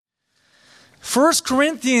1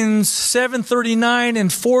 Corinthians 7:39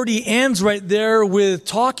 and 40 ends right there with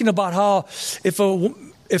talking about how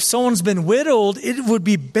if someone's been widowed, it would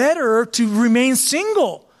be better to remain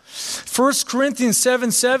single. 1 Corinthians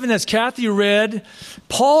 7:7, as Kathy read,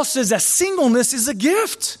 Paul says that singleness is a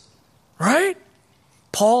gift, right?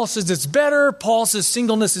 Paul says it's better. Paul says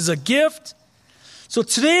singleness is a gift. So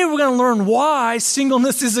today we're going to learn why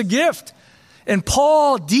singleness is a gift. And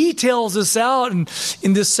Paul details this out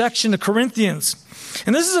in this section of Corinthians.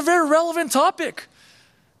 And this is a very relevant topic.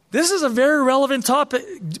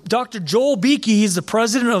 Dr. Joel Beakey, he's the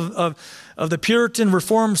president of the Puritan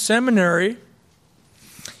Reformed Seminary.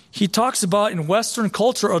 He talks about in Western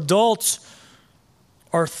culture, adults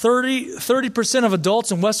are 30% of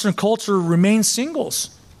adults in Western culture remain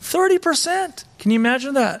singles. 30%. Can you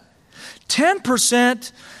imagine that?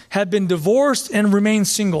 10% have been divorced and remain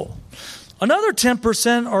single. Another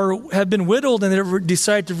 10% have been widowed and they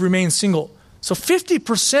decide to remain single. So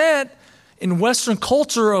 50% in Western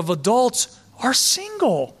culture of adults are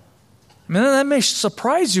single. I mean, that may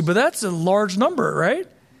surprise you, but that's a large number, right?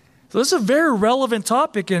 So this is a very relevant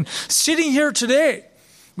topic. And sitting here today,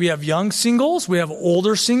 we have young singles, we have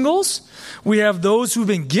older singles, we have those who've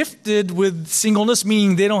been gifted with singleness,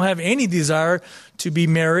 meaning they don't have any desire to be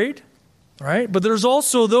married, right? But there's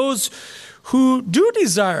also those who do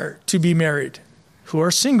desire to be married, who are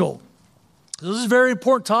single. This is a very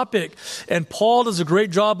important topic, and Paul does a great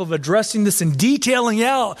job of addressing this and detailing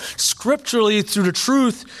out scripturally through the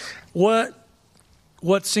truth what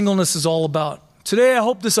singleness is all about. Today, I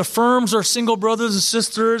hope this affirms our single brothers and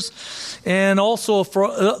sisters, and also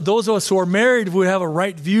for those of us who are married, we have a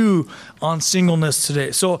right view on singleness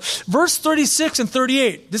today. So, verse 36 and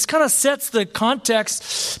 38, this kind of sets the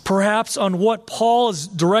context, perhaps, on what Paul is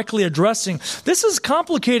directly addressing. This is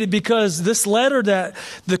complicated because this letter that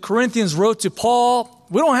the Corinthians wrote to Paul,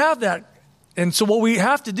 we don't have that. And so what we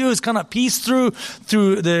have to do is kind of piece through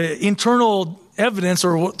the internal evidence,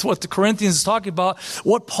 or what the Corinthians is talking about,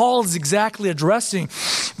 what Paul is exactly addressing.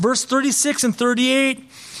 Verse 36 and 38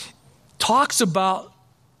 talks about,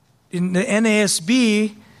 in the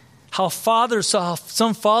NASB, how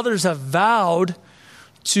some fathers have vowed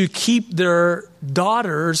to keep their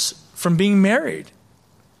daughters from being married.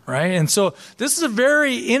 Right? And so this is a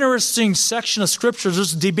very interesting section of Scripture.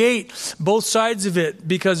 There's debate, both sides of it,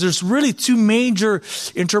 because there's really two major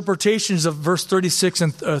interpretations of verse 36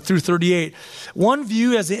 and through 38. One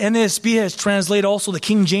view, as the NASB has translated, also the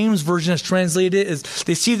King James Version has translated, is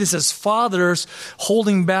they see this as fathers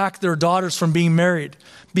holding back their daughters from being married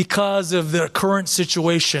because of their current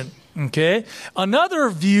situation. Okay? Another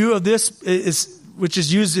view of this is, which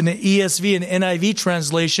is used in the ESV and NIV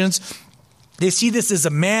translations, they see this as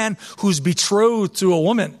a man who's betrothed to a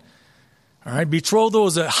woman. All right, betrothal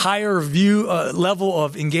is a higher view level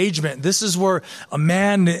of engagement. This is where a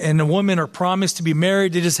man and a woman are promised to be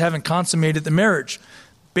married. They just haven't consummated the marriage.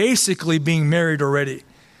 Basically being married already.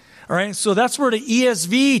 All right, so that's where the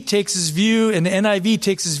ESV takes his view and the NIV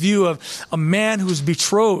takes his view of a man who's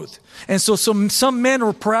betrothed. And so some men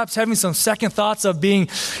were perhaps having some second thoughts of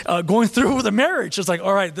going through with a marriage. It's like,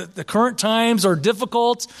 all right, the current times are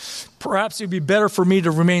difficult. Perhaps it would be better for me to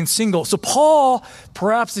remain single. So Paul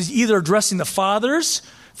perhaps is either addressing the fathers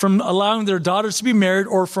from allowing their daughters to be married,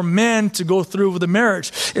 or from men to go through with a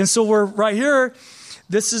marriage. And so we're right here.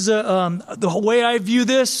 This is the way I view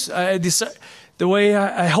this. The way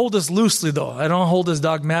I hold this loosely, though. I don't hold this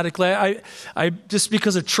dogmatically. I just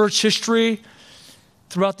because of church history.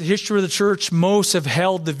 Throughout the history of the church, most have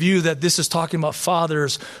held the view that this is talking about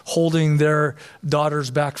fathers holding their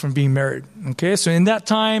daughters back from being married. Okay, so in that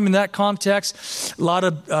time, in that context, a lot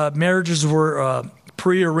of marriages were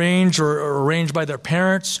prearranged or arranged by their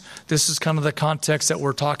parents. This is kind of the context that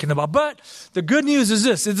we're talking about. But the good news is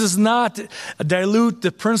this: it does not dilute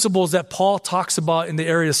the principles that Paul talks about in the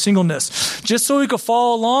area of singleness. Just so we can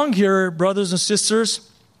follow along here, brothers and sisters,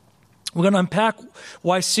 we're going to unpack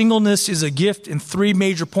why singleness is a gift in three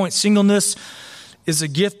major points. Singleness is a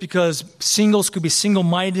gift because singles could be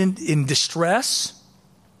single-minded in distress,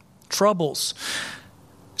 troubles.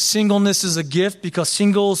 Singleness is a gift because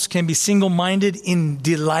singles can be single-minded in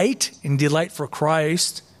delight for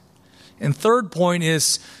Christ. And third point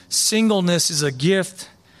is singleness is a gift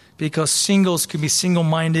because singles can be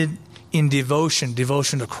single-minded in devotion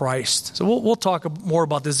to Christ. So we'll talk more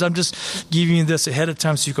about this. I'm just giving you this ahead of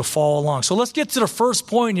time so you can follow along. So let's get to the first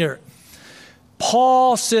point here.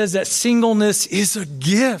 Paul says that singleness is a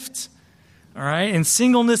gift. All right? And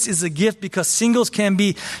singleness is a gift because singles can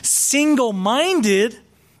be single-minded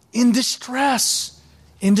in distress.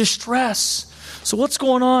 So what's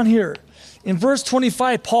going on here? in verse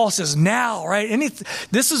 25, Paul says, now, right?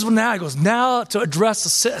 This is when now he goes, now to address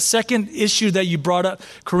the second issue that you brought up,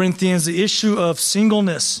 Corinthians, the issue of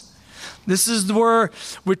singleness. This is where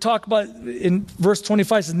we talk about in verse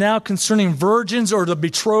 25, it says, now concerning virgins or the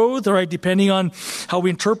betrothed, right, depending on how we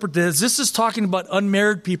interpret this. This is talking about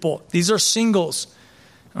unmarried people. These are singles,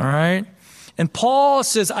 all right? And Paul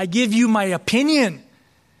says, I give you my opinion.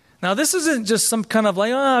 Now, this isn't just some kind of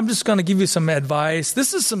like, I'm just going to give you some advice.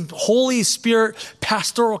 This is some Holy Spirit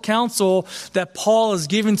pastoral counsel that Paul is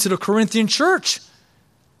giving to the Corinthian church.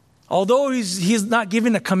 Although he's not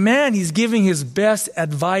giving a command, he's giving his best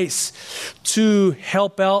advice to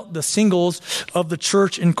help out the singles of the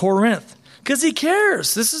church in Corinth. Because he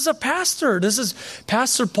cares. This is a pastor. This is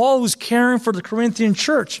Pastor Paul who's caring for the Corinthian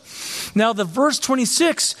church. Now, the verse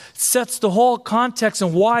 26 sets the whole context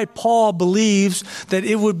and why Paul believes that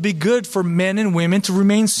it would be good for men and women to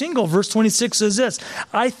remain single. Verse 26 says this,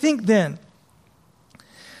 I think then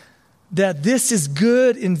that this is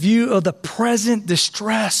good in view of the present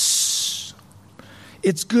distress.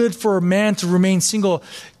 It's good for a man to remain single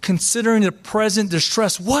considering the present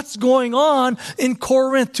distress. What's going on in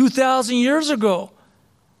Corinth 2,000 years ago?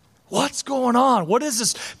 What's going on? What is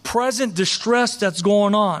this present distress that's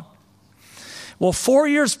going on? Well, 4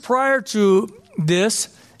 years prior to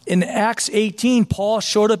this, in Acts 18, Paul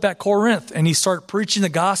showed up at Corinth and he started preaching the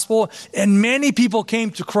gospel, and many people came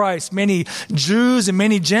to Christ, many Jews and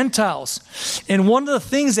many Gentiles. And one of the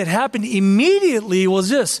things that happened immediately was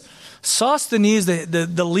this. Sosthenes,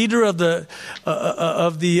 the leader of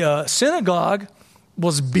the synagogue,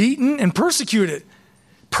 was beaten and persecuted.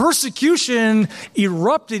 Persecution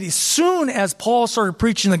erupted as soon as Paul started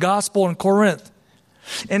preaching the gospel in Corinth.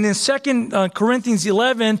 And in 2 Corinthians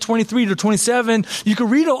 11, 23 to 27, you can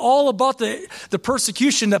read all about the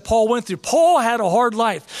persecution that Paul went through. Paul had a hard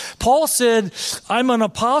life. Paul said, I'm an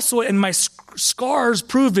apostle and my scars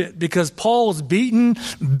prove it, because Paul was beaten,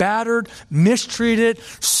 battered, mistreated,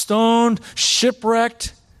 stoned,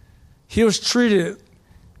 shipwrecked. He was treated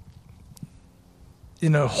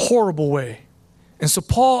in a horrible way. And so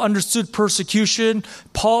Paul understood persecution.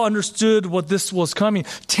 Paul understood what this was coming.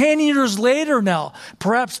 10 years later now,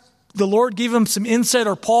 perhaps the Lord gave him some insight,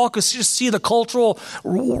 or Paul could just see the cultural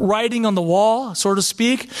writing on the wall, so to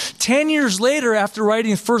speak. 10 years later, after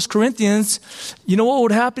writing 1 Corinthians, you know what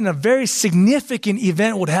would happen? A very significant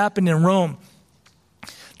event would happen in Rome.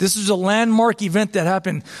 This is a landmark event that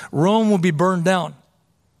happened. Rome would be burned down.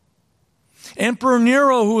 Emperor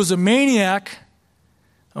Nero, who was a maniac,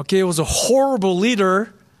 was a horrible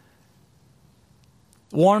leader,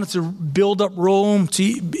 wanted to build up Rome to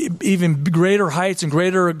even greater heights and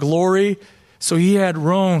greater glory. So he had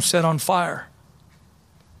Rome set on fire.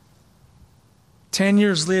 10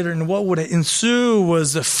 years later, and what would ensue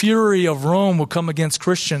was the fury of Rome would come against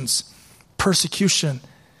Christians. Persecution.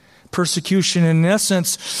 Persecution. In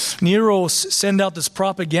essence, Nero sent out this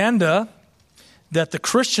propaganda that the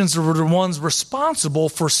Christians were the ones responsible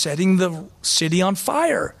for setting the city on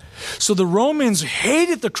fire. So the Romans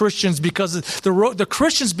hated the Christians because the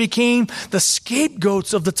Christians became the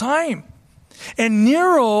scapegoats of the time. And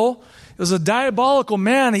Nero was a diabolical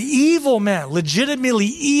man, an evil man, legitimately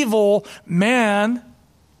evil man,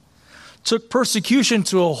 took persecution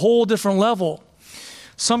to a whole different level.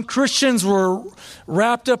 Some Christians were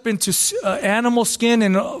wrapped up into animal skin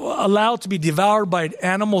and allowed to be devoured by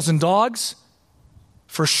animals and dogs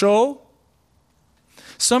for show.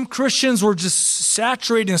 Some Christians were just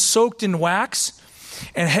saturated and soaked in wax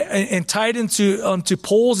and tied onto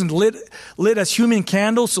poles and lit as human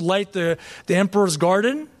candles to light the emperor's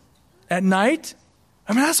garden at night.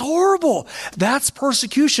 I mean, that's horrible. That's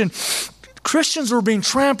persecution. Christians were being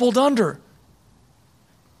trampled under.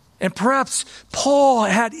 And perhaps Paul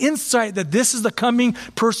had insight that this is the coming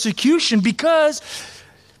persecution, because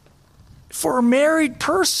for a married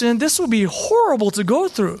person, this would be horrible to go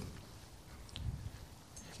through.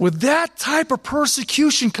 With that type of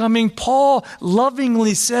persecution coming, Paul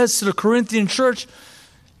lovingly says to the Corinthian church,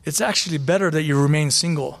 it's actually better that you remain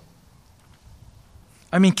single.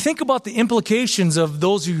 I mean, think about the implications of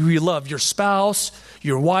those who you love, your spouse,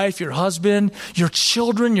 your wife, your husband, your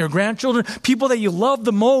children, your grandchildren, people that you love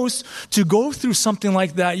the most, to go through something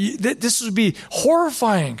like that. This would be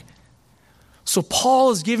horrifying. So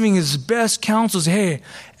Paul is giving his best counsels. Hey,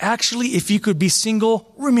 actually, if you could be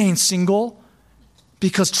single, remain single,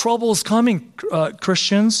 because trouble is coming,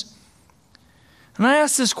 Christians. And I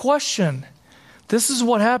ask this question. This is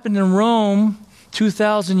what happened in Rome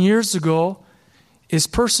 2,000 years ago. Is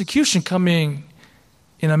persecution coming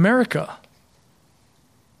in America?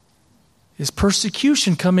 Is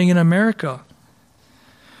persecution coming in America?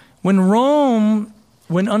 When Rome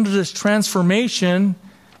when under this transformation,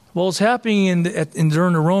 what's happening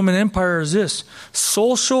during the Roman Empire is this: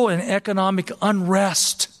 social and economic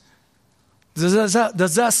unrest. Does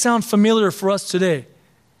that sound familiar for us today?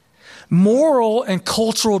 Moral and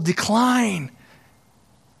cultural decline.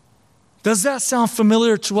 Does that sound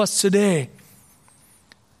familiar to us today?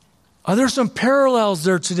 Are there some parallels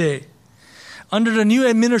there today? Under the new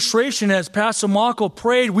administration, as Pastor Marco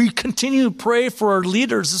prayed, we continue to pray for our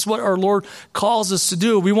leaders. This is what our Lord calls us to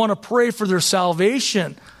do. We want to pray for their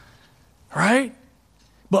salvation, right?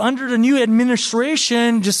 But under the new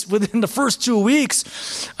administration, just within the first 2 weeks,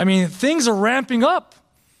 things are ramping up.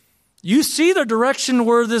 You see the direction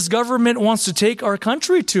where this government wants to take our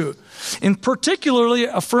country to, and particularly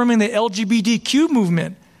affirming the LGBTQ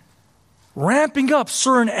movement. Ramping up.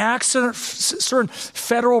 Certain acts, certain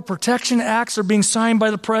federal protection acts are being signed by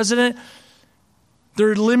the president.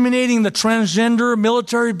 They're eliminating the transgender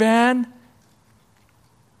military ban,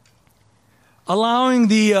 allowing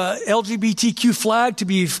the LGBTQ flag to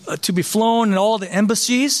be flown in all the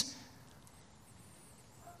embassies.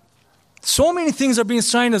 So many things are being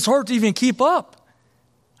signed, it's hard to even keep up.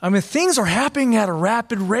 Things are happening at a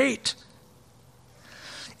rapid rate.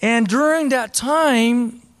 And during that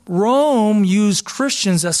time, Rome used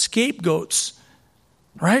Christians as scapegoats,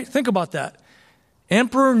 right? Think about that.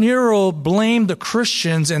 Emperor Nero blamed the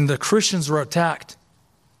Christians, and the Christians were attacked.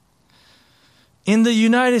 In the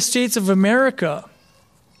United States of America,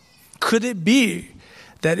 could it be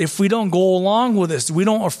that if we don't go along with this, we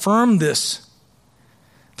don't affirm this,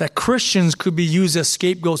 that Christians could be used as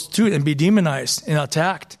scapegoats too and be demonized and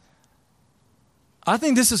attacked? I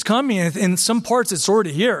think this is coming. In some parts, it's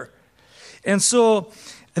already here. And so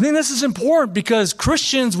I think this is important because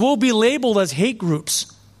Christians will be labeled as hate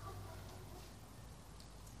groups.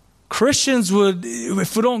 Christians would,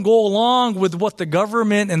 if we don't go along with what the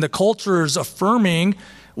government and the culture is affirming,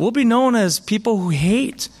 we'll be known as people who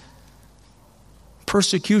hate.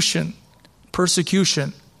 Persecution.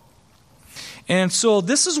 And so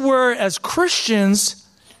this is where, as Christians,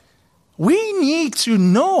 we need to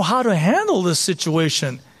know how to handle this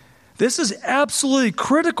situation. This is absolutely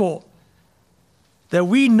critical, that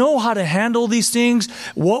we know how to handle these things,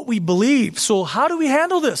 what we believe. So how do we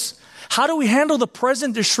handle this? How do we handle the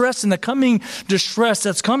present distress and the coming distress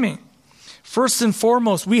that's coming? First and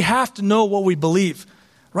foremost, we have to know what we believe.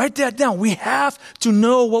 Write that down. We have to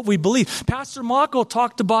know what we believe. Pastor Marco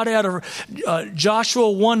talked about it out of Joshua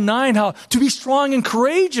 1:9, how to be strong and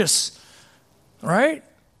courageous, right?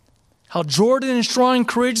 How Jordan is strong and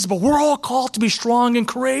courageous, but we're all called to be strong and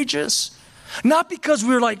courageous. Not because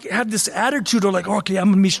we're have this attitude of okay, I'm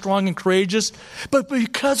going to be strong and courageous, but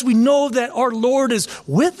because we know that our Lord is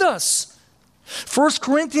with us. 1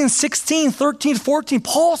 Corinthians 16, 13, 14,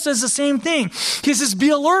 Paul says the same thing. He says, be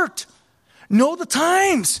alert. Know the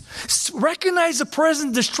times. Recognize the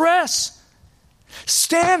present distress.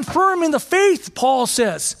 Stand firm in the faith, Paul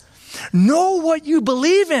says. Know what you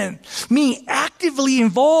believe in. Meaning actively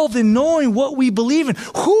involved in knowing what we believe in,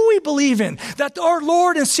 who we believe in, that our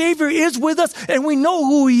Lord and Savior is with us, and we know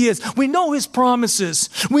who He is. We know His promises.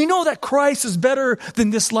 We know that Christ is better than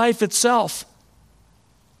this life itself.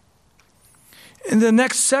 And the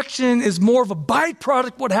next section is more of a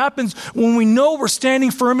byproduct, what happens when we know we're standing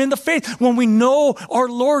firm in the faith, when we know our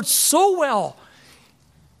Lord so well.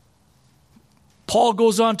 Paul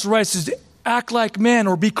goes on to write, says, act like men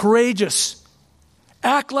or be courageous.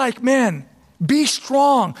 Act like men. Be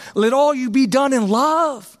strong. Let all you be done in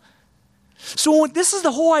love. So this is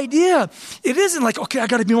the whole idea. It isn't okay, I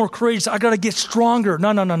got to be more courageous. I got to get stronger.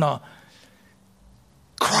 No.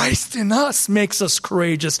 Christ in us makes us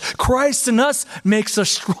courageous. Christ in us makes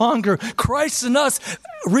us stronger. Christ in us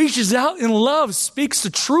reaches out in love, speaks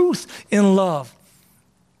the truth in love.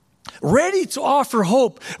 Ready to offer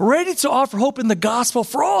hope in the gospel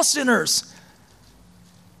for all sinners.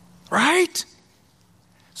 Right?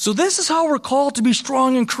 So this is how we're called to be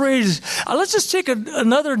strong and courageous. Let's just take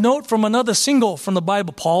another note from another single from the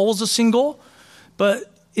Bible. Paul was a single, but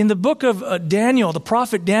in the book of Daniel, the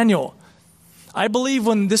prophet Daniel, I believe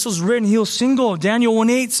when this was written, he was single. Daniel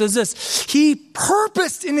 1:8 says this, he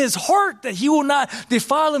purposed in his heart that he will not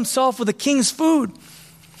defile himself with the king's food.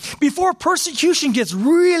 Before persecution gets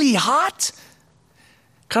really hot,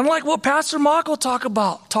 kind of like what Pastor Marco talked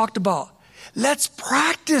about. Let's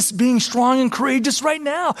practice being strong and courageous right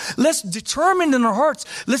now. Let's determine in our hearts.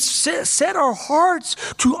 Let's set our hearts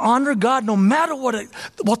to honor God no matter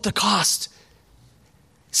what the cost.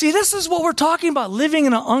 See, this is what we're talking about, living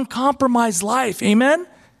in an uncompromised life. Amen?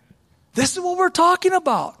 This is what we're talking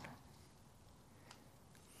about.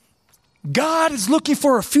 God is looking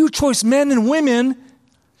for a few choice men and women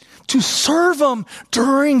to serve Him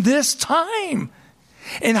during this time.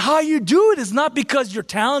 And how you do it is not because your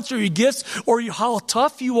talents or your gifts or how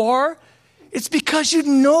tough you are. It's because you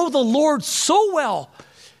know the Lord so well.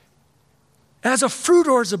 As a fruit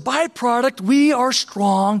or as a byproduct, we are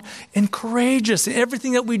strong and courageous. And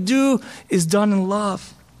everything that we do is done in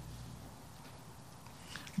love.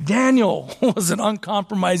 Daniel was an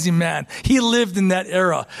uncompromising man. He lived in that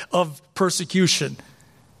era of persecution.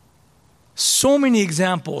 So many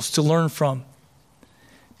examples to learn from.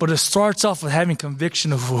 But it starts off with having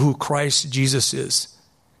conviction of who Christ Jesus is.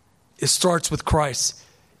 It starts with Christ.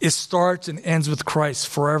 It starts and ends with Christ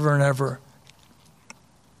forever and ever.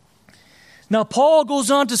 Now, Paul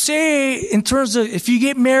goes on to say, in terms of if you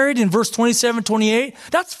get married in verse 27, 28,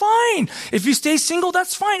 that's fine. If you stay single,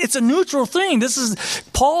 that's fine. It's a neutral thing.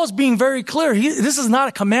 Paul's being very clear. This is not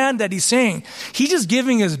a command that he's saying. He's just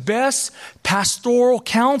giving his best pastoral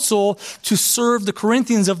counsel to serve the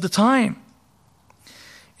Corinthians of the time.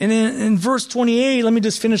 And in verse 28, let me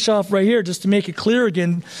just finish off right here just to make it clear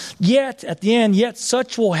again. Yet, at the end, yet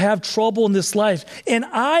such will have trouble in this life. And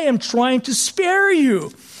I am trying to spare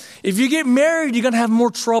you. If you get married, you're going to have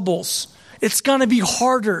more troubles. It's going to be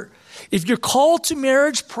harder. If you're called to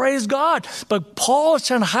marriage, praise God. But Paul is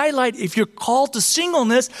trying to highlight, if you're called to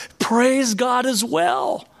singleness, praise God as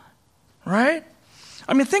well. Right?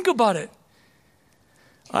 I mean, think about it.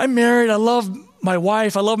 I'm married. I love my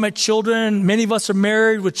wife. I love my children. Many of us are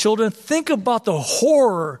married with children. Think about the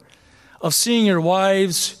horror of seeing your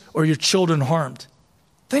wives or your children harmed.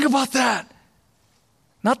 Think about that.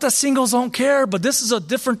 Not that singles don't care, but this is a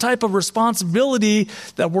different type of responsibility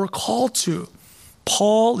that we're called to.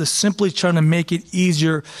 Paul is simply trying to make it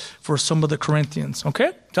easier for some of the Corinthians.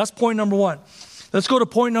 Okay? That's point number one. Let's go to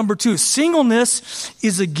point number two. Singleness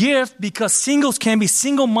is a gift because singles can be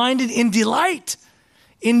single-minded in delight.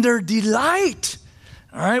 In their delight.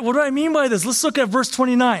 All right? What do I mean by this? Let's look at verse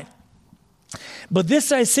 29. But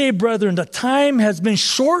this I say, brethren, the time has been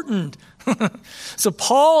shortened. So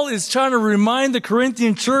Paul is trying to remind the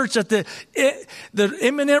Corinthian church that the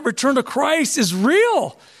imminent return of Christ is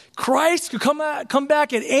real. Christ could come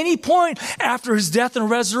back at any point after his death and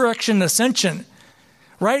resurrection and ascension.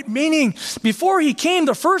 Right? Meaning, before he came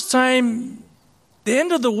the first time, the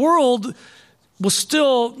end of the world was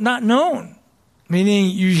still not known. Meaning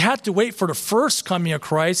you had to wait for the first coming of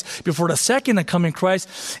Christ before the second coming of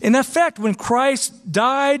Christ. In effect, when Christ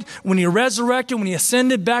died, when he resurrected, when he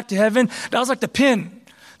ascended back to heaven, that was like the pin.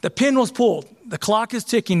 The pin was pulled. The clock is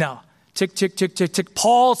ticking now. Tick, tick, tick, tick, tick.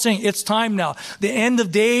 Paul saying it's time now. The end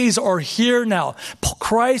of days are here now.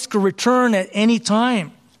 Christ could return at any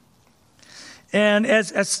time. And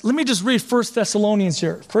as let me just read 1 Thessalonians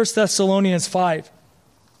here. 1 Thessalonians 5.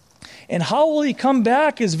 And how will he come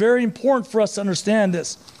back is very important for us to understand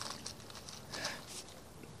this.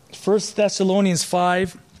 1 Thessalonians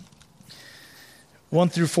 5, 1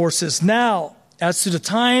 through 4 says, Now, as to the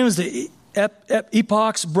times, the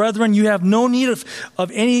epochs, brethren, you have no need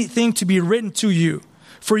of anything to be written to you.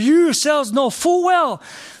 For you yourselves know full well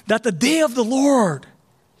that the day of the Lord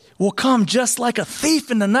will come just like a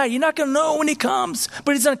thief in the night. You're not going to know when he comes,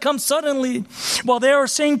 but he's going to come suddenly while they are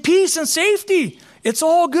saying peace and safety. It's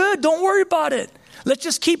all good. Don't worry about it. Let's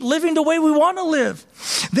just keep living the way we want to live.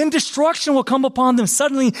 Then destruction will come upon them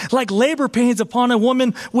suddenly like labor pains upon a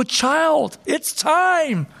woman with child. It's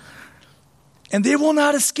time. And they will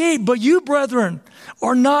not escape. But you, brethren,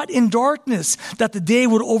 are not in darkness that the day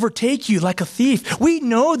would overtake you like a thief. We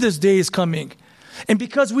know this day is coming. And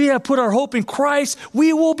because we have put our hope in Christ,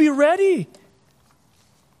 we will be ready.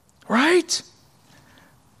 Right?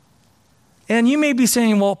 And you may be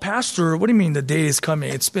saying, well, Pastor, what do you mean the day is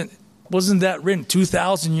coming? Wasn't that written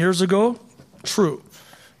 2,000 years ago? True.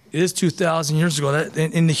 It is 2,000 years ago.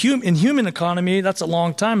 In human economy, that's a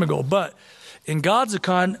long time ago. But in God's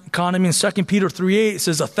economy, in 2 Peter 3:8, it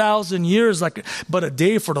says 1,000 years but a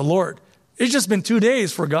day for the Lord. It's just been 2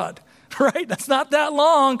 days for God, right? That's not that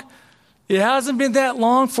long. It hasn't been that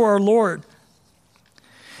long for our Lord.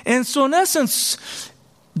 And so in essence,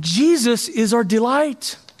 Jesus is our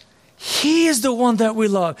delight. He is the one that we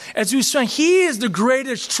love. As we sang, he is the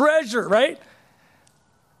greatest treasure, right?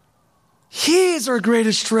 He is our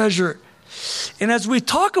greatest treasure. And as we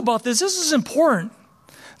talk about this is important.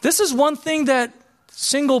 This is one thing that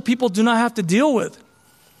single people do not have to deal with.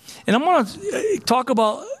 And I'm going to talk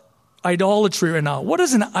about idolatry right now. What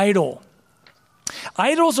is an idol?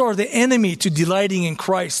 Idols are the enemy to delighting in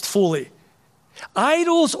Christ fully.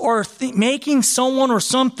 Idols are making someone or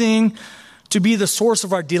something to be the source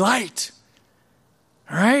of our delight.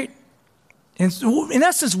 All right? And so in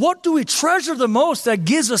essence, what do we treasure the most that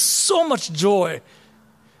gives us so much joy?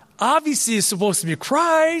 Obviously, it's supposed to be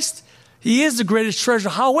Christ. He is the greatest treasure.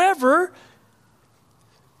 However,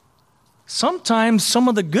 sometimes some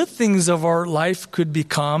of the good things of our life could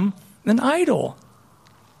become an idol.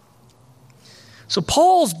 So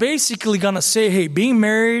Paul's basically going to say, hey, being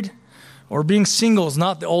married or being single is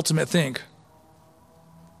not the ultimate thing.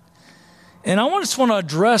 And I just want to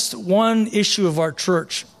address one issue of our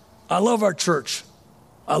church. I love our church.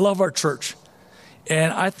 I love our church.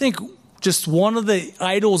 And I think just one of the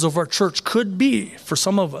idols of our church could be, for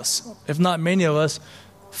some of us, if not many of us,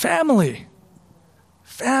 family.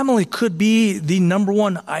 Family could be the number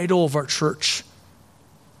one idol of our church.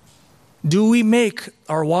 Do we make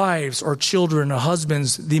our wives, our children, our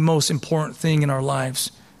husbands the most important thing in our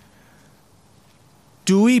lives?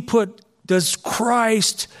 Does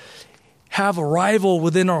Christ have a rival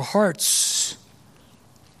within our hearts?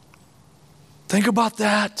 Think about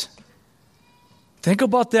that. Think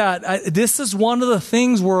about that. This is one of the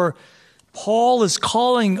things where Paul is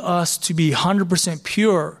calling us to be 100%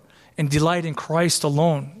 pure and delight in Christ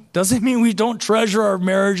alone. Doesn't mean we don't treasure our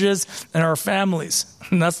marriages and our families.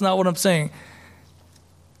 And that's not what I'm saying.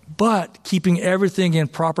 But keeping everything in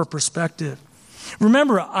proper perspective.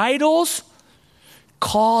 Remember, idols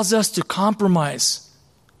cause us to compromise.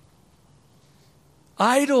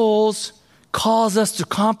 Idols cause us to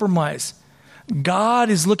compromise. God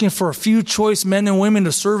is looking for a few choice men and women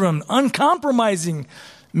to serve Him, uncompromising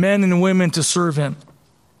men and women to serve Him.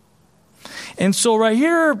 And so right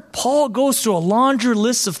here, Paul goes through a laundry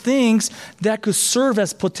list of things that could serve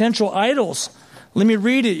as potential idols. Let me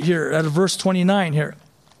read it here at verse 29 here.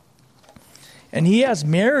 And he has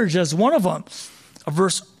marriage as one of them.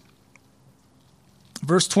 Verse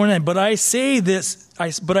 29, but I say,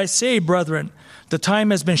 brethren, the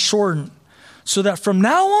time has been shortened, so that from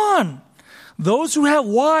now on, those who have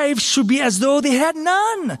wives should be as though they had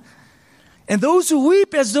none. And those who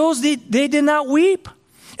weep as though they did not weep.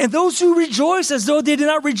 And those who rejoice as though they did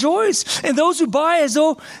not rejoice. And those who buy as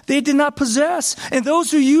though they did not possess. And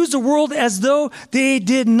those who use the world as though they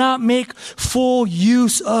did not make full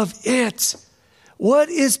use of it. What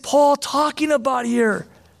is Paul talking about here?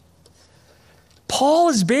 Paul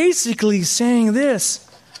is basically saying this.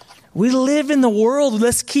 We live in the world.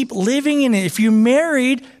 Let's keep living in it. If you're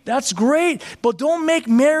married, that's great. But don't make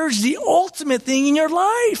marriage the ultimate thing in your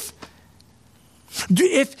life.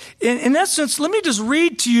 In essence, let me just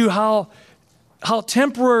read to you how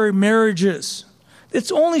temporary marriage is.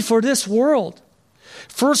 It's only for this world.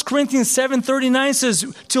 1 Corinthians 7:39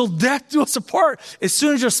 says, till death do us apart. As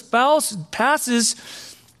soon as your spouse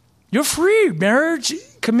passes, you're free. Marriage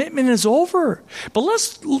commitment is over. But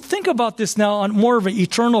let's think about this now on more of an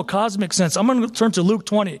eternal cosmic sense. I'm going to turn to Luke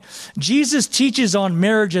 20. Jesus teaches on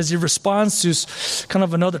marriage as he responds to kind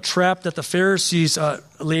of another trap that the Pharisees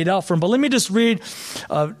laid out for him. But let me just read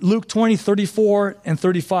Luke 20, 34 and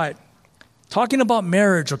 35. Talking about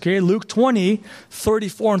marriage, okay? Luke 20,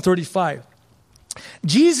 34 and 35.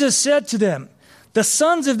 Jesus said to them, the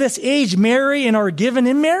sons of this age marry and are given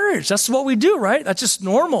in marriage. That's what we do, right? That's just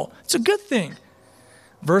normal. It's a good thing.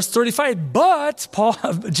 Verse 35, but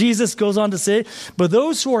Jesus goes on to say, but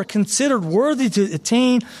those who are considered worthy to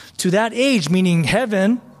attain to that age, meaning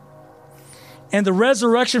heaven, and the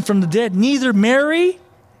resurrection from the dead, neither marry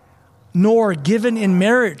nor are given in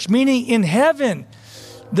marriage. Meaning in heaven,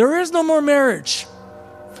 there is no more marriage.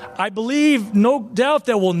 I believe, no doubt,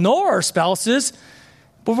 that we'll know our spouses,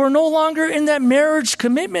 but we're no longer in that marriage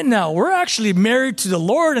commitment now. We're actually married to the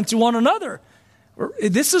Lord and to one another.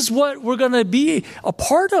 This is what we're going to be a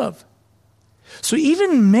part of. So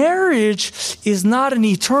even marriage is not an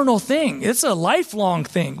eternal thing. It's a lifelong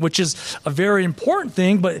thing, which is a very important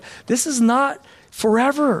thing, but this is not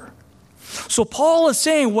forever. So Paul is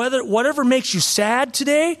saying whatever makes you sad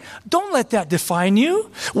today, don't let that define you.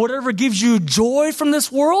 Whatever gives you joy from this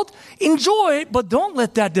world, enjoy it, but don't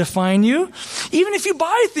let that define you. Even if you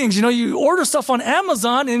buy things, you order stuff on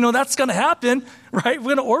Amazon, and that's going to happen, right?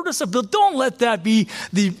 We're going to order stuff, but don't let that be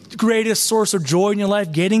the greatest source of joy in your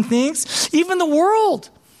life, getting things. Even the world.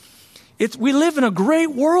 We live in a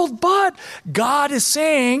great world, but God is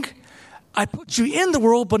saying, I put you in the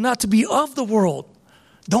world, but not to be of the world.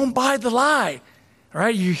 Don't buy the lie, all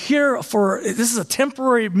right? You're here this is a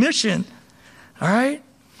temporary mission, all right?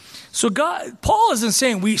 So Paul isn't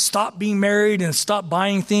saying we stop being married and stop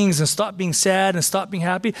buying things and stop being sad and stop being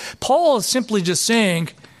happy. Paul is simply just saying,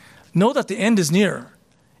 know that the end is near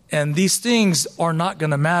and these things are not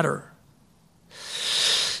going to matter.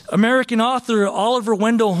 American author Oliver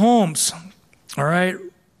Wendell Holmes, all right,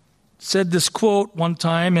 said this quote one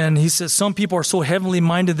time, and he says, some people are so heavenly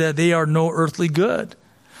minded that they are no earthly good.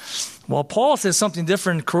 Well, Paul says something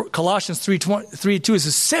different. Colossians 3:2, it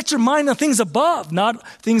says, set your mind on things above, not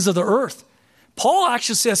things of the earth. Paul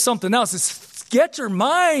actually says something else. It says, get your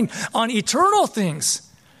mind on eternal things.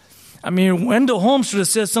 I mean, Wendell Holmes should have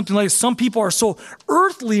said something like, some people are so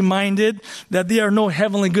earthly minded that they are no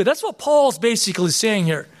heavenly good. That's what Paul's basically saying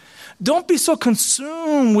here. Don't be so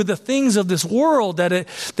consumed with the things of this world that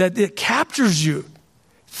it captures you.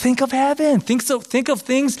 Think of heaven. Think of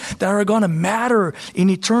things that are going to matter in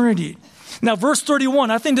eternity. Now, verse 31,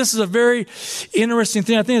 I think this is a very interesting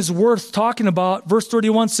thing. I think it's worth talking about. Verse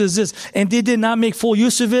 31 says this, and they did not make full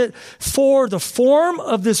use of it, for the form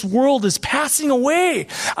of this world is passing away.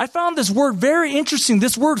 I found this word very interesting.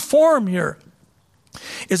 This word form here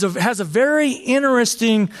has a very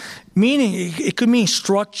interesting meaning. It could mean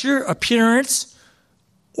structure, appearance,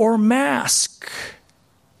 or mask.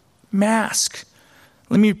 Mask.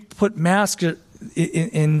 Let me put mask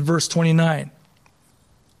in verse 29.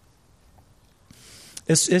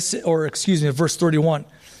 Verse 31.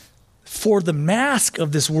 For the mask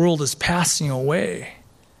of this world is passing away.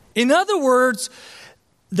 In other words,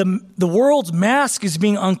 the world's mask is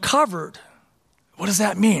being uncovered. What does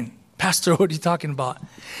that mean? Pastor, what are you talking about?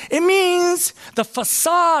 It means the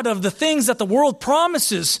facade of the things that the world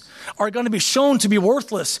promises are going to be shown to be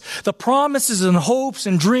worthless. The promises and hopes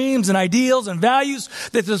and dreams and ideals and values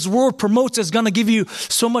that this world promotes as going to give you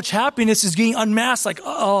so much happiness is getting unmasked. Like,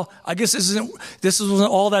 I guess this wasn't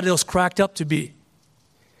all that it was cracked up to be.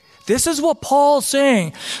 This is what Paul's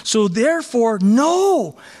saying. So therefore,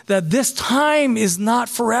 know that this time is not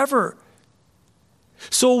forever.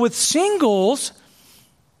 So with singles,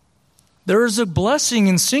 there is a blessing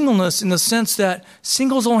in singleness in the sense that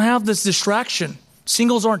singles don't have this distraction.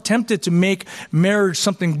 Singles aren't tempted to make marriage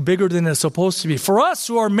something bigger than it's supposed to be. For us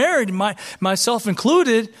who are married, myself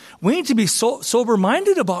included, we need to be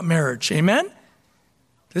sober-minded about marriage. Amen?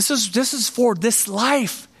 This is for this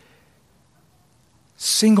life.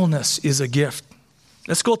 Singleness is a gift.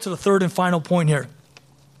 Let's go to the third and final point here.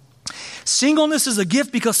 Singleness is a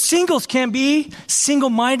gift because singles can be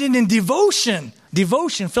single-minded in devotion.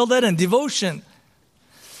 Devotion, fill that in, devotion.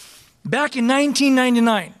 Back in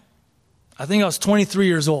 1999, I think I was 23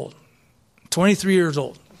 years old. 23 years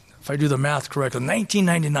old, if I do the math correctly.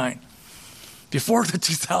 1999. Before the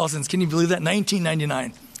 2000s, can you believe that?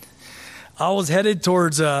 1999. I was headed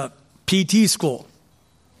towards PT school,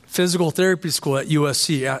 physical therapy school at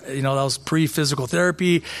USC. That was pre-physical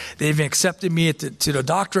therapy. They even accepted me to the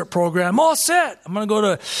doctorate program. I'm all set. I'm going to go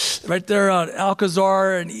to right there at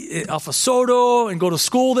Alcazar and off of Seto and go to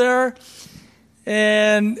school there.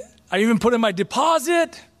 And I even put in my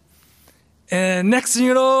deposit. And next thing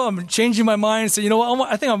you know, I'm changing my mind and saying, you know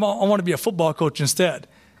what, I think I want to be a football coach instead.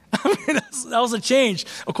 I mean, that was a change.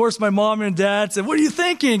 Of course, my mom and dad said, what are you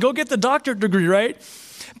thinking? Go get the doctorate degree, right?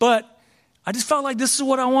 But I just felt like this is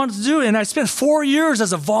what I wanted to do. And I spent 4 years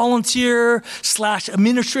as a volunteer /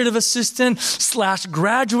 administrative assistant /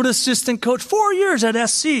 graduate assistant coach. 4 years at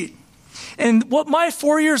SC. And what my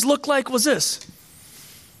 4 years looked like was this.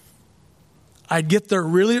 I'd get there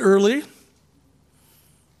really early.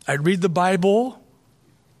 I'd read the Bible.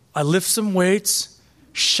 I'd lift some weights,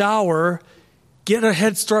 shower, get a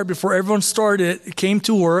head start before everyone came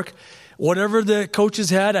to work. Whatever the coaches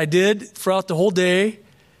had, I did throughout the whole day.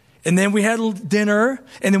 And then we had dinner,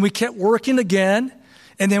 and then we kept working again.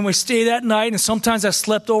 And then we stayed at night, and sometimes I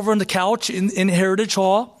slept over on the couch in Heritage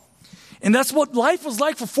Hall. And that's what life was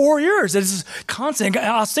like for 4 years. It's just constant.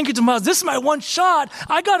 I was thinking to myself, this is my one shot.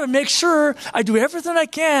 I got to make sure I do everything I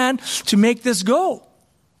can to make this go.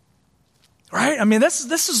 Right? I mean,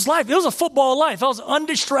 this is life. It was a football life. I was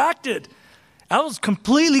undistracted. I was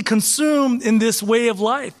completely consumed in this way of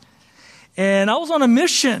life. And I was on a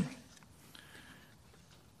mission.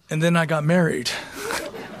 And then I got married.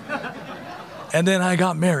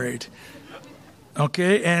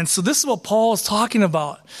 Okay, and so this is what Paul is talking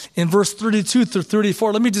about in verse 32 through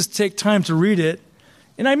 34. Let me just take time to read it.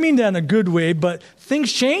 And I mean that in a good way, but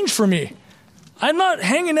things change for me. I'm not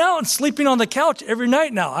hanging out and sleeping on the couch every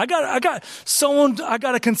night now. I got someone I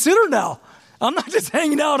got to consider now. I'm not just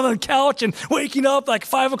hanging out on the couch and waking up like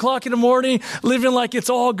 5 o'clock in the morning, living like it's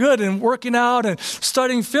all good and working out and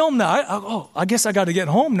studying film now. I guess I got to get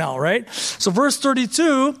home now, right? So verse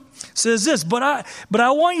 32 says this, but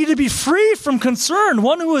I want you to be free from concern.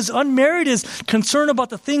 One who is unmarried is concerned about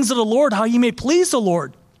the things of the Lord, how he may please the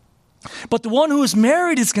Lord. But the one who is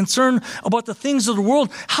married is concerned about the things of the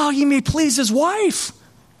world, how he may please his wife.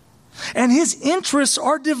 And his interests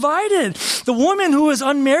are divided. The woman who is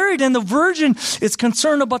unmarried and the virgin is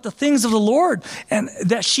concerned about the things of the Lord, and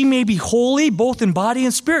that she may be holy both in body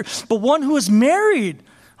and spirit. But one who is married,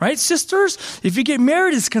 Right, sisters? If you get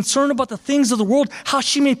married, is concerned about the things of the world, how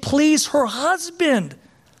she may please her husband.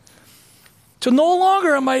 So no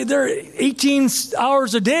longer am I there 18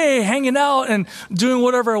 hours a day hanging out and doing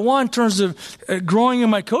whatever I want in terms of growing in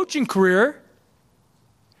my coaching career.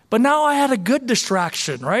 But now I had a good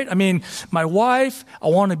distraction, right? I mean, my wife, I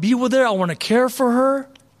want to be with her. I want to care for her.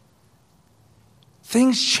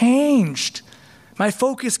 Things changed. My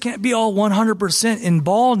focus can't be all 100% in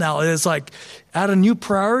ball now. It's like I had a new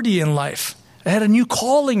priority in life. I had a new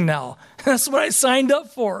calling now. That's what I signed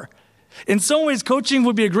up for. In some ways, coaching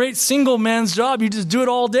would be a great single man's job. You just do it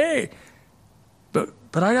all day. But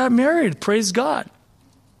I got married, praise God.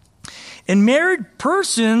 And married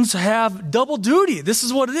persons have double duty. This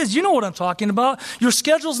is what it is. You know what I'm talking about. Your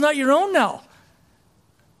schedule's not your own now.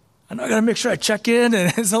 And I got to make sure I check in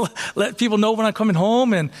and let people know when I'm coming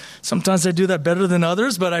home. And sometimes I do that better than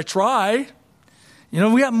others, but I try. You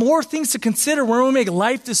know, we have more things to consider when we make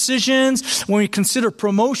life decisions, when we consider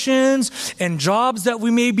promotions and jobs that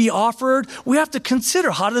we may be offered. We have to consider,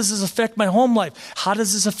 how does this affect my home life? How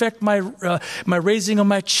does this affect my raising of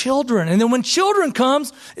my children? And then when children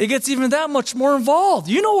comes, it gets even that much more involved.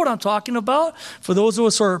 You know what I'm talking about for those of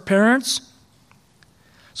us who are parents.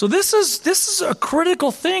 So this is a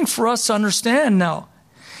critical thing for us to understand now.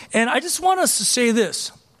 And I just want us to say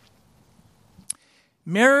this.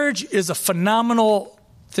 Marriage is a phenomenal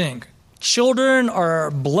thing. Children are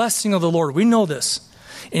a blessing of the Lord. We know this.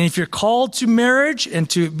 And if you're called to marriage and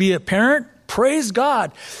to be a parent, praise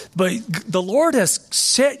God. But the Lord has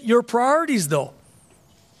set your priorities, though.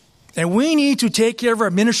 And we need to take care of our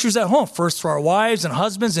ministries at home, first to our wives and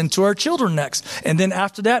husbands and to our children next. And then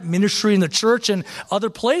after that, ministry in the church and other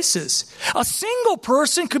places. A single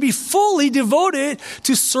person could be fully devoted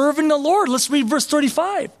to serving the Lord. Let's read verse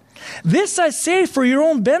 35. This I say for your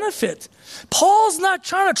own benefit. Paul's not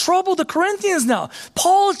trying to trouble the Corinthians now.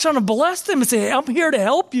 Paul is trying to bless them and say, hey, I'm here to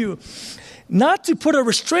help you. Not to put a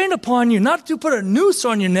restraint upon you, not to put a noose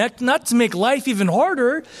on your neck, not to make life even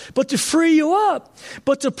harder, but to free you up,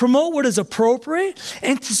 but to promote what is appropriate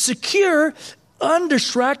and to secure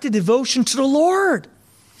undistracted devotion to the Lord.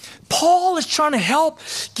 Paul is trying to help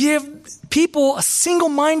give people a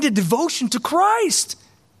single-minded devotion to Christ.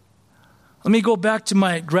 Let me go back to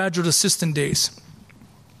my graduate assistant days.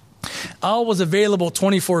 I was available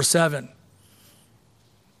 24/7.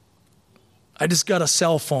 I just got a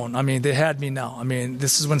cell phone. I mean, they had me now. I mean,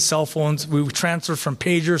 this is when cell phones, we transferred from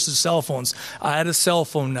pagers to cell phones. I had a cell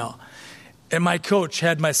phone now. And my coach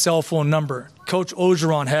had my cell phone number. Coach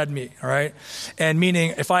Ogeron had me, all right? And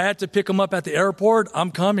meaning, if I had to pick him up at the airport,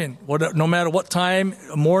 I'm coming. No matter what time,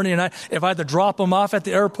 morning and night. If I had to drop him off at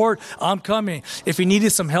the airport, I'm coming. If he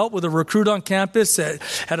needed some help with a recruit on campus that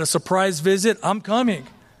had a surprise visit, I'm coming.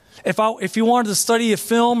 If he wanted to study a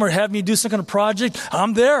film or have me do some kind of project,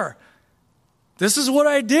 I'm there. This is what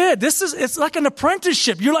I did. It's like an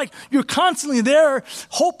apprenticeship. You're constantly there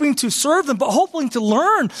hoping to serve them, but hoping to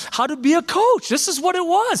learn how to be a coach. This is what it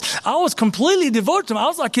was. I was completely devoted to him. I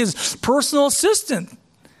was like his personal assistant.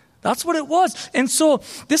 That's what it was. And so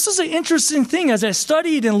this is an interesting thing as I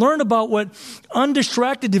studied and learned about what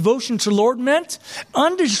undistracted devotion to the Lord meant.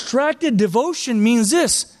 Undistracted devotion means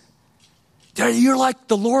this, that you're like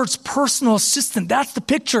the Lord's personal assistant. That's the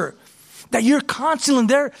picture. That you're constantly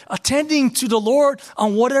there attending to the Lord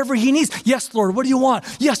on whatever he needs. Yes, Lord, what do you want?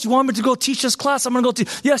 Yes, you want me to go teach this class? I'm going to go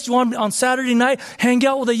teach. Yes, you want me on Saturday night, hang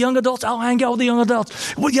out with the young adults? I'll hang out with the young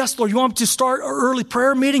adults. Well, yes, Lord, you want me to start an early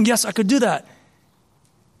prayer meeting? Yes, I could do that.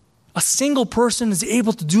 A single person is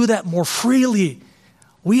able to do that more freely.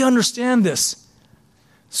 We understand this.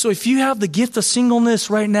 So if you have the gift of singleness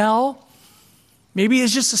right now, maybe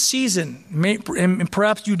it's just a season. And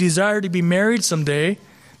perhaps you desire to be married someday.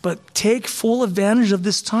 But take full advantage of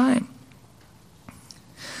this time.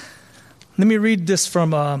 Let me read this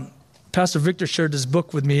from Pastor Victor shared this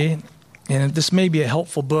book with me, and this may be a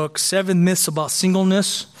helpful book, 7 Myths About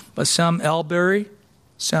Singleness by Sam Allberry.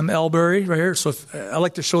 Sam Allberry right here. So I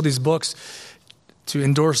like to show these books to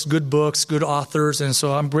endorse good books, good authors, and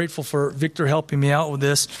so I'm grateful for Victor helping me out with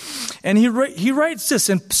this. And he writes this,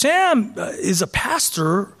 and Sam is a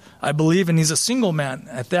pastor, I believe, and he's a single man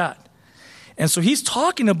at that. And so he's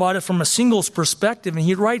talking about it from a singles perspective, and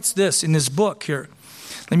he writes this in his book here.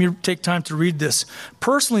 Let me take time to read this.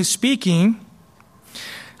 Personally speaking,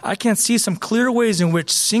 I can see some clear ways in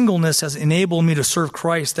which singleness has enabled me to serve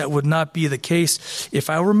Christ that would not be the case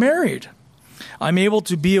if I were married. I'm able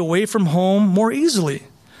to be away from home more easily.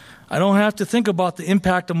 I don't have to think about the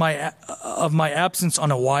impact of my absence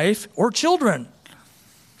on a wife or children.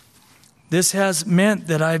 This has meant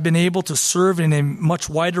that I've been able to serve in a much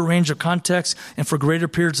wider range of contexts and for greater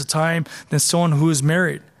periods of time than someone who is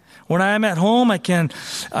married. When I am at home, I can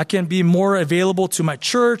be more available to my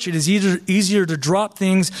church. It is easier to drop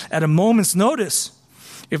things at a moment's notice.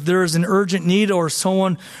 If there is an urgent need or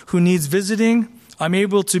someone who needs visiting, I'm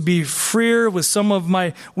able to be freer with some of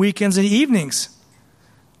my weekends and evenings.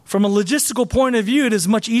 From a logistical point of view, it is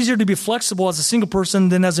much easier to be flexible as a single person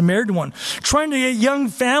than as a married one. Trying to get young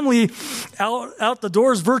family out the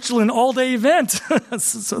door is virtually an all-day event.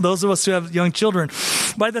 So those of us who have young children.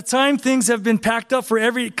 By the time things have been packed up for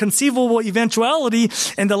every conceivable eventuality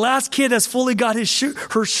and the last kid has fully got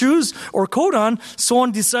her shoes or coat on,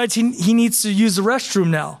 someone decides he needs to use the restroom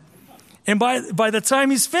now. And by the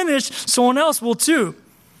time he's finished, someone else will too.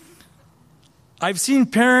 I've seen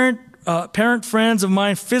parent friends of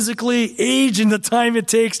mine physically age in the time it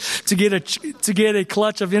takes to get a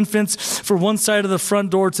clutch of infants from one side of the front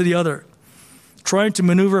door to the other. Trying to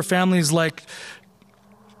maneuver families like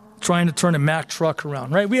trying to turn a Mack truck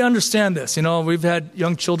around, right? We understand this. We've had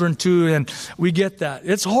young children too, and we get that.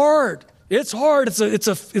 It's hard. It's hard.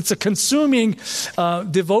 It's a consuming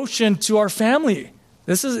devotion to our family.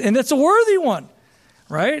 And it's a worthy one.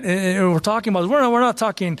 Right? And we're talking about, we're not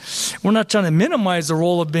trying to minimize the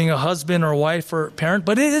role of being a husband or wife or parent,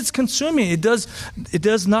 but it is consuming. It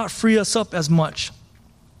does not free us up as much.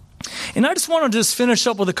 And I just want to finish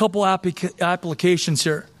up with a couple applications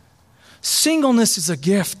here. Singleness is a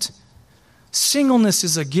gift. Singleness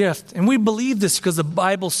is a gift. And we believe this because the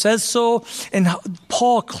Bible says so, and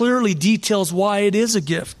Paul clearly details why it is a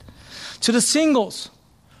gift. To the singles,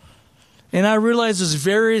 and I realize there's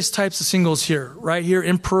various types of singles here, right here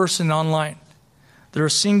in person, online. There are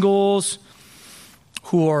singles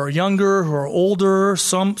who are younger, who are older.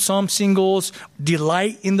 Some singles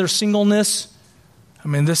delight in their singleness. I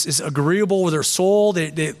mean, this is agreeable with their soul. They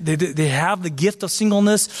have the gift of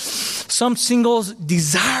singleness. Some singles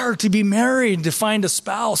desire to be married, to find a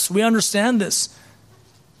spouse. We understand this.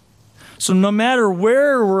 So no matter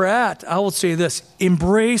where we're at, I will say this: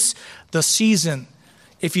 embrace the season.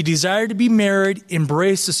 If you desire to be married,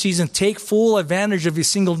 embrace the season. Take full advantage of your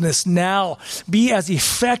singleness now. Be as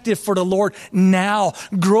effective for the Lord now.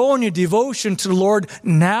 Grow in your devotion to the Lord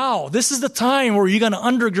now. This is the time where you're going to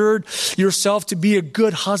undergird yourself to be a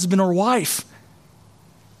good husband or wife.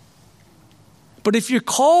 But if you're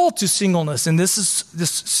called to singleness, and this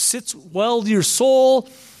sits well to your soul,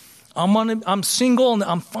 I'm single and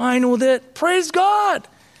I'm fine with it, praise God.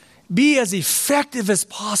 Be as effective as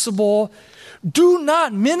possible. Do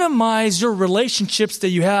not minimize your relationships that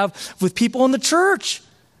you have with people in the church.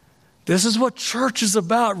 This is what church is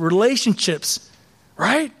about, relationships,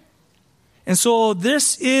 right? And so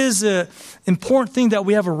this is an important thing that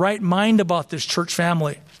we have a right mind about this church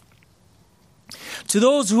family. To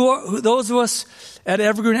those of us at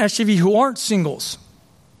Evergreen SJV who aren't singles,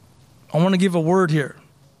 I want to give a word here.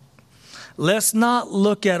 Let's not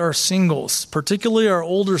look at our singles, particularly our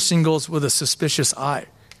older singles, with a suspicious eye.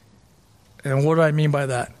 And what do I mean by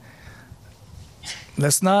that?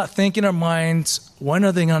 Let's not think in our minds, when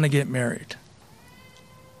are they going to get married?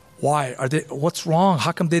 Why? What's wrong?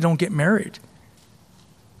 How come they don't get married?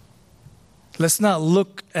 Let's not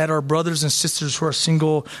look at our brothers and sisters who are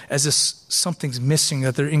single as if something's missing,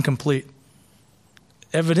 that they're incomplete.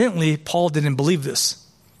 Evidently, Paul didn't believe this.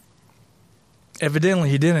 Evidently,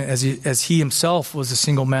 he didn't, as he himself was a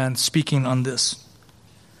single man speaking on this.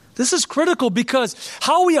 This is critical because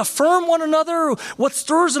how we affirm one another, what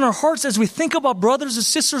stirs in our hearts as we think about brothers and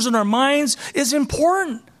sisters in our minds is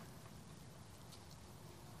important.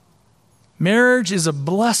 Marriage is a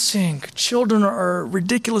blessing. Children are a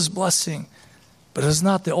ridiculous blessing, but it's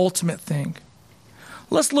not the ultimate thing.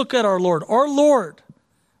 Let's look at our Lord. Our Lord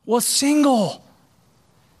was single.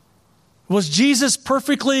 Was Jesus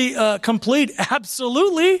perfectly complete?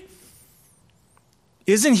 Absolutely.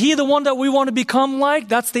 Isn't he the one that we want to become like?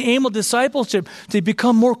 That's the aim of discipleship, to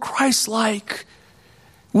become more Christ-like.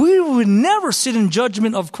 We would never sit in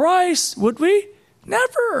judgment of Christ, would we?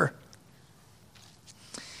 Never.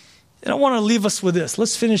 And I want to leave us with this.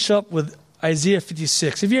 Let's finish up with Isaiah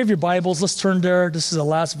 56. If you have your Bibles, let's turn there. This is the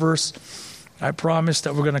last verse I promised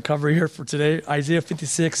that we're going to cover here for today. Isaiah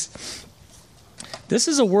 56. This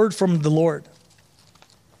is a word from the Lord.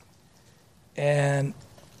 And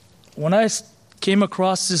when I came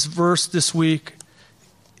across this verse this week,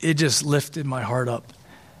 it just lifted my heart up.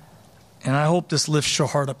 And I hope this lifts your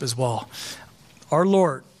heart up as well. Our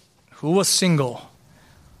Lord, who was single.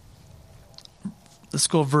 Let's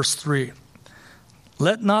go verse 3.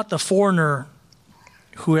 Let not the foreigner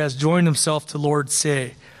who has joined himself to the Lord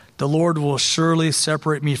say, the Lord will surely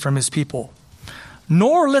separate me from his people.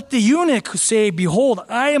 Nor let the eunuch say, behold,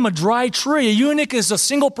 I am a dry tree. A eunuch is a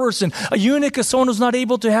single person. A eunuch is someone who's not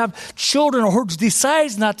able to have children or who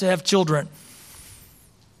decides not to have children.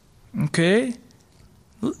 Okay?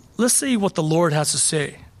 Let's see what the Lord has to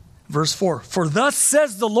say. Verse 4. For thus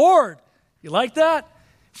says the Lord. You like that?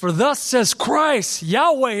 For thus says Christ,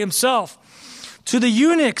 Yahweh himself, to the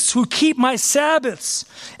eunuchs who keep my Sabbaths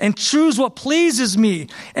and choose what pleases me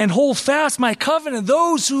and hold fast my covenant,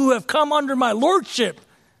 those who have come under my lordship.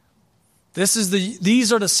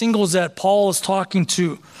 These are the singles that Paul is talking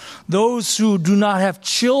to. Those who do not have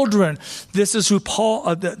children. This is who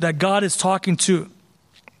that God is talking to.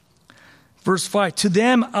 Verse 5, to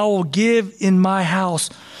them I will give in my house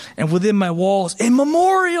and within my walls a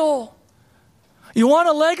memorial. You want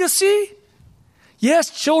a legacy?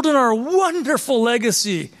 Yes, children are a wonderful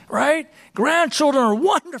legacy, right? Grandchildren are a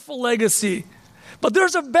wonderful legacy. But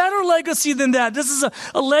there's a better legacy than that. This is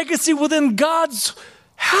a legacy within God's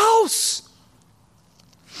house.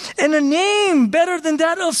 And a name better than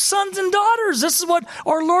that of sons and daughters. This is what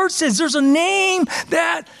our Lord says. There's a name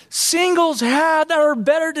that singles have that are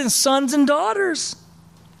better than sons and daughters.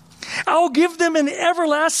 I will give them an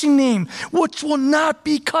everlasting name, which will not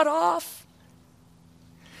be cut off.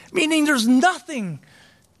 Meaning there's nothing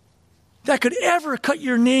that could ever cut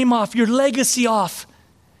your name off, your legacy off.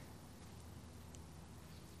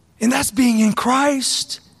 And that's being in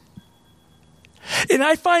Christ. And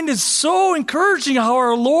I find it so encouraging how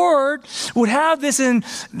our Lord would have this and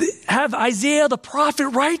have Isaiah the prophet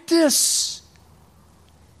write this.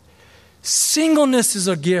 Singleness is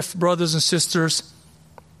a gift, brothers and sisters.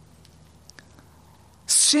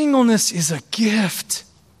 Singleness is a gift.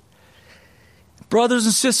 Brothers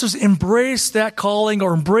and sisters, embrace that calling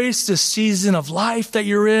or embrace this season of life that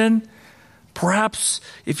you're in. Perhaps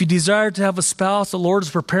if you desire to have a spouse, the Lord is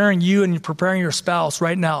preparing you and you're preparing your spouse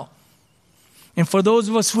right now. And for those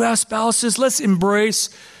of us who have spouses, let's embrace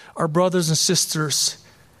our brothers and sisters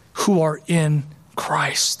who are in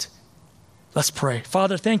Christ. Let's pray.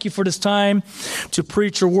 Father, thank you for this time to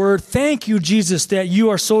preach your word. Thank you, Jesus, that you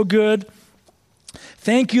are so good.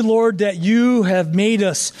 Thank you, Lord, that you have made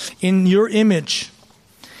us in your image.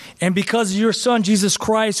 And because of your Son, Jesus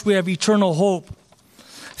Christ, we have eternal hope.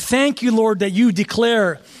 Thank you, Lord, that you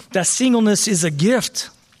declare that singleness is a gift.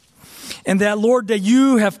 And that, Lord, that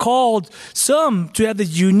you have called some to have the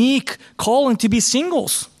unique calling to be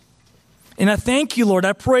singles. And I thank you, Lord.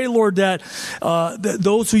 I pray, Lord, that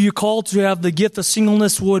those who you called to have the gift of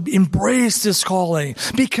singleness would embrace this calling,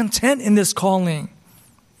 be content in this calling.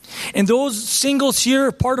 And those singles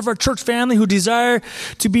here, part of our church family who desire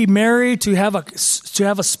to be married, to have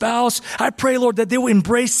a spouse, I pray, Lord, that they will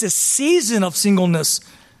embrace this season of singleness.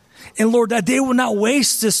 And Lord, that they will not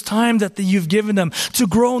waste this time that you've given them to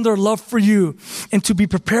grow in their love for you and to be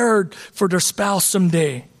prepared for their spouse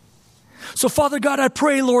someday. So Father God, I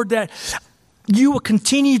pray, Lord, that you will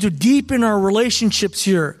continue to deepen our relationships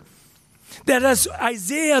here. That as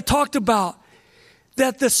Isaiah talked about,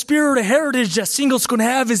 that the spirit of heritage that singles can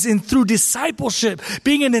have is through discipleship,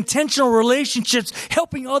 being in intentional relationships,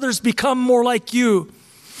 helping others become more like you.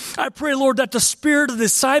 I pray, Lord, that the spirit of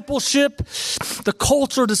discipleship, the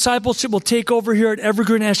culture of discipleship will take over here at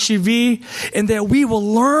Evergreen SGV, and that we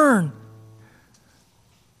will learn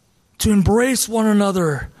to embrace one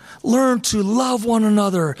another, learn to love one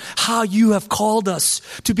another, how you have called us,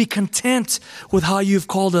 to be content with how you've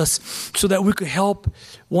called us, so that we could help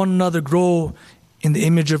one another grow in the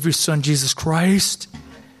image of your Son, Jesus Christ.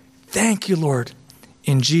 Thank you, Lord.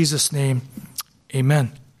 In Jesus' name,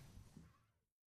 amen.